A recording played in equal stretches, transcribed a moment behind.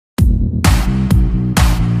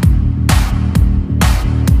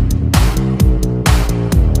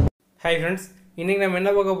Hi friends, இன்னைக்கு நம்ம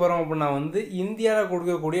என்ன பார்க்க போறோம் அப்படினா இந்தியால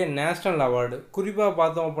கொடுக்கக்கூடிய நேஷனல் அவார்டு குறிப்பா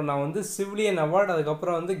பார்த்தோம் அப்படினா சிவிலியன் அவார்டு அதுக்கு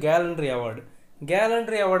அப்புறம் கேலண்ட்ரி அவார்டு.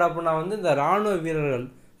 கேலண்ட்ரி அவார்டு அப்படினா இந்த ராணுவ வீரர்கள்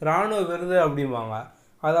ராணுவ விருது அப்படிம்பாங்க.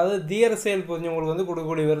 அதாவது தீர செயல் புரிஞ்சவங்களுக்கு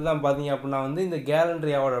கொடுக்கக்கூடிய விருது தான் பாத்தீங்க அப்படினா இந்த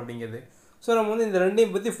கேலண்ட்ரி அவார்டு அப்படிங்கிறது. சோ நம்ம இந்த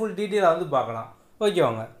ரெண்டையும் பத்தி ஃபுல் டீடைலா பார்க்கலாம். ஓகே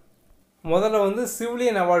வாங்க. முதல்ல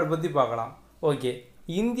சிவிலியன் அவார்டு பத்தி பார்க்கலாம். ஓகே.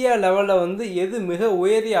 இந்தியா லெவல்ல எது மிக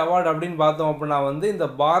உயரிய அவார்டு அப்படினு பார்த்தோம் அப்படினா இந்த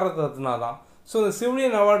பாரத் ரத்னா தான். சோ இந்த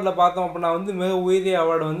சிவிலியன் அவார்ட்ல பார்த்தோம் அப்படினா மிக உயரிய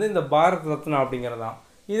அவார்டு இந்த பாரத் ரத்னா அப்படிங்கிறது தான்.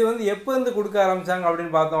 இது எப்ப இருந்து கொடுக்க ஆரம்பிச்சாங்க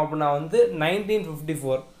அப்படினு பார்த்தோம் அப்படினா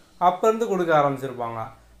 1954 அப்ப இருந்து கொடுக்க ஆரம்பிச்சிருப்பாங்க.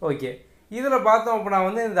 ஓகே. இதுல பார்த்தோம்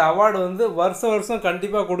அப்படினா இந்த அவார்டு வருஷம்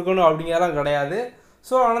கண்டிப்பா கொடுக்கணும் அப்படிங்கறதெல்லாம் கிடையாது.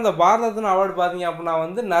 சோ ஆனா இந்த பாரத் ரத்னா அவார்டு பாத்தீங்க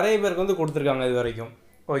அப்படினா நிறைய பேருக்கு கொடுத்திருக்காங்க இது வரைக்கும்.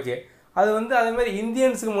 ஓகே. அது அதே மாதிரி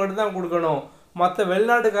இந்தியன்ஸ்க்கு மட்டும் தான் கொடுக்கணும். மற்ற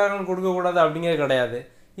வெளிநாட்டுக்காரங்களுக்கு கொடுக்க கூடாது அப்படிங்கிறது கிடையாது.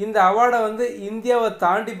 இந்த அவார்டை இந்தியாவை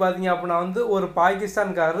தாண்டி பார்த்தீங்க அப்படினா ஒரு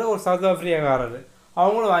பாகிஸ்தான்காரர் ஒரு சவுத் ஆப்பிரிக்காக்காரர்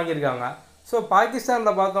அவங்களும் வாங்கியிருக்காங்க. ஸோ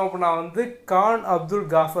பாகிஸ்தானில் பார்த்தோம் அப்படினா கான் அப்துல்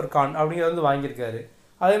காஃபர் கான் அப்படிங்கிறது வாங்கியிருக்காரு.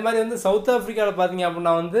 அதே மாதிரி சவுத் ஆப்பிரிக்காவில் பார்த்தீங்க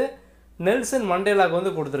அப்படினா நெல்சன்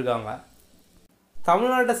மண்டேலாவுக்கு கொடுத்துருக்காங்க.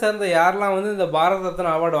 தமிழ்நாட்டை சேர்ந்த யாரெல்லாம் இந்த பாரத்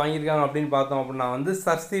ரத்னா அவார்டு வாங்கியிருக்காங்க அப்படின்னு பார்த்தோம் அப்படினா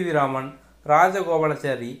sir C V Raman,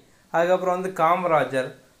 Rajagopalachari, அதுக்கப்புறம்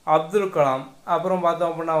காமராஜர், அப்துல் கலாம், அப்புறம்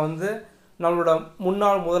பார்த்தோம் அப்படினா நம்மளோட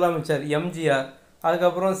முன்னாள் முதலமைச்சர் எம்ஜிஆர்,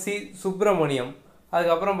 அதுக்கப்புறம் சி சுப்பிரமணியம்,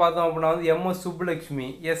 அதுக்கப்புறம் பார்த்தோம் அப்படினா எம்எஸ் சுப்புலட்சுமி,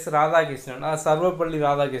 எஸ் ராதாகிருஷ்ணன், சர்வப்பள்ளி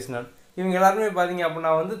ராதாகிருஷ்ணன் இவங்க எல்லாருமே பார்த்தீங்க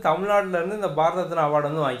அப்படினா தமிழ்நாட்டிலேருந்து இந்த பாரத் ரத்னா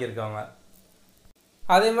அவார்டு வாங்கியிருக்காங்க.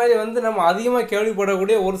 அதே மாதிரி நம்ம அதிகமாக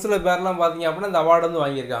கேள்விப்படக்கூடிய ஒரு சில பேர்லாம் பார்த்தீங்க அப்படின்னா இந்த அவார்டு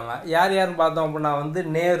வாங்கியிருக்காங்க. யார் யாருன்னு பார்த்தோம் அப்படின்னா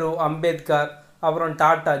நேரு, அம்பேத்கர், அப்புறம்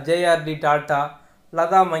tata, JRD tata,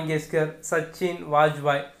 Latha Mangeshkar, Sachin,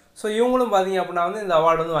 Vajpayee. So இவங்களும் பார்த்தீங்க அப்படின்னா இந்த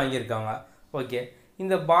அவார்டு வாங்கியிருக்காங்க. ஓகே.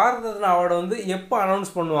 இந்த பாரத் ரத்னா அவார்டு எப்போ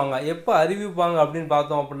அனௌன்ஸ் பண்ணுவாங்க, எப்போ அறிவிப்பாங்க அப்படின்னு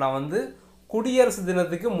பார்த்தோம் அப்படின்னா குடியரசு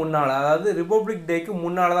தினத்துக்கு முன்னால், அதாவது ரிப்பப்ளிக் டேக்கு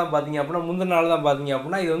முன்னால் தான் பார்த்தீங்க அப்படின்னா முந்தின நாள் தான் பார்த்தீங்க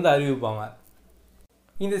அப்படின்னா இது அறிவிப்பாங்க.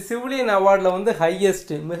 இந்த சிவிலியன் அவார்டில்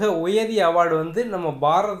ஹையஸ்ட் மிக உயரிய அவார்டு நம்ம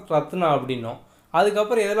பாரத் ரத்னா அப்படின்னோம்.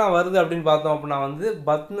 அதுக்கப்புறம் எதெல்லாம் வருது அப்படின்னு பார்த்தோம் அப்படின்னா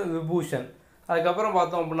பத்ம விபூஷன், அதுக்கப்புறம்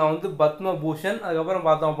பார்த்தோம் அப்படின்னா பத்மபூஷன், அதுக்கப்புறம்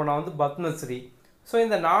பார்த்தோம் அப்படின்னா பத்மஸ்ரீ. ஸோ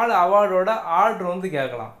இந்த 4 அவார்டோட ஆர்டர்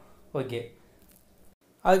கேட்கலாம். ஓகே.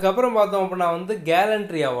 அதுக்கப்புறம் பார்த்தோம் அப்படின்னா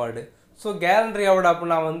gallantry award. So gallantry award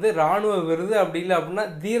அப்படின்னா இராணுவ விருது, அப்படி இல்லை அப்படின்னா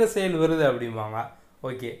தீர செயல் விருது அப்படிம்பாங்க.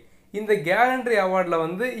 ஓகே. இந்த கேலண்ட்ரி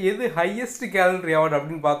அவார்டில் எது ஹையஸ்ட் கேலண்ட்ரி அவார்டு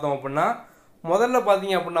அப்படின்னு பார்த்தோம் அப்படின்னா முதல்ல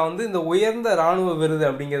பார்த்தீங்க அப்படின்னா இந்த உயர்ந்த இராணுவ விருது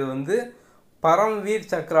அப்படிங்கிறது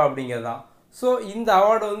பரம்வீர் சக்ரா அப்படிங்கிறது தான். ஸோ இந்த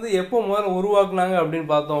அவார்டு எப்போ முதல்ல உருவாக்குனாங்க அப்படின்னு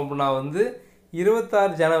பார்த்தோம் அப்படின்னா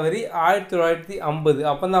 26 ஜனவரி 1950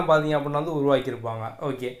 அப்போ தான் பார்த்தீங்க அப்படின்னா உருவாக்கியிருப்பாங்க.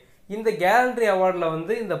 ஓகே. இந்த கேலண்ட்ரி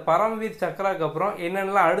அவார்டில் இந்த பரம்வீர் சக்ராக்கு அப்புறம்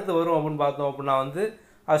என்னென்னலாம் அடுத்து வரும் அப்படின்னு பார்த்தோம் அப்படின்னா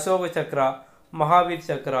அசோக சக்ரா, மகாவீர்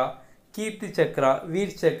சக்ரா, கீர்த்தி சக்ரா,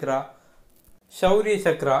 வீர் சக்ரா, ஷௌரிய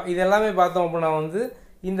சக்ரா இதெல்லாமே பார்த்தோம் அப்படின்னா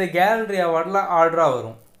இந்த கேலண்ட்ரி அவார்டில் ஆர்டராக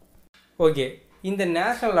வரும். ஓகே. இந்த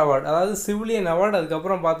நேஷனல் அவார்டு, அதாவது சிவிலியன் அவார்டு,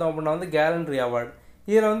 அதுக்கப்புறம் பார்த்தோம் அப்படின்னா கேலண்ட்ரி அவார்டு,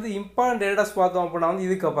 இதில் இம்பார்ட்டன்ட் டேட்டாஸ் பார்த்தோம் அப்படின்னா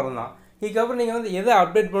இதுக்கப்புறம் தான். இதுக்கப்புறம் நீங்கள் எதை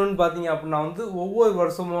அப்டேட் பண்ணணும்னு பார்த்தீங்க அப்படின்னா ஒவ்வொரு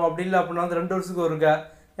வருஷமும், அப்படி இல்லை அப்படின்னா 2 வருஷத்துக்கு ஒருக்கா,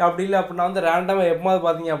 அப்படி இல்லை அப்படின்னா ரேண்டமாக எப்போது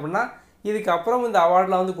பார்த்தீங்க அப்படின்னா இதுக்கப்புறம் இந்த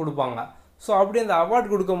அவார்டில் கொடுப்பாங்க. ஸோ அப்படி அந்த அவார்டு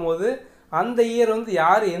கொடுக்கும்போது அந்த இயர்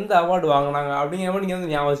யார் எந்த அவார்டு வாங்கினாங்க அப்படிங்கிற மாதிரி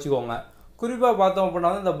நீங்கள் ஞாபகம் வச்சுக்கோங்க. குறிப்பாக பார்த்தோம்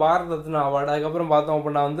அப்படின்னா இந்த பாரத் ரத்னா அவார்டு, அதுக்கப்புறம் பார்த்தோம்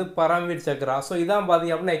அப்படின்னா பரம்வீர் சக்ரா. ஸோ இதான்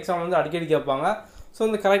பார்த்தீங்க அப்படின்னா எக்ஸாம் அடிக்கடி கேட்பாங்க.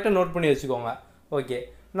 ஸோ கரெக்டாக நோட் பண்ணி வச்சுக்கோங்க. ஓகே.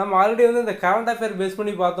 நம்ம ஆல்ரெடி இந்த கரண்ட் அஃபேர் பேஸ்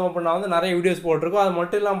பண்ணி பார்த்தோம் அப்படின்னா நிறைய வீடியோஸ் போட்டிருக்கோம். அது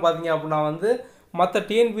மட்டும் இல்லாமல் பார்த்தீங்க அப்படின்னா மற்ற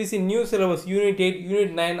TNPSC new syllabus unit 8,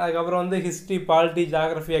 unit 9, அதுக்கப்புறம் ஹிஸ்ட்ரி, பாலிட்டி,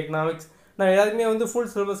 ஜியாகிரஃபி, எக்கனாமிக்ஸ் நான் எல்லாத்துக்குமே ஃபுல்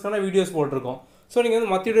சிலபஸ்க்கான வீடியோஸ் போட்டிருக்கோம். ஸோ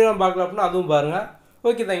நீங்கள் மற்ற வீடியோலாம் பார்க்கல அப்படின்னா அதுவும் பாருங்கள்.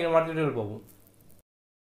 Okay, thank you. மற்ற வீடியோவில் போவோம்.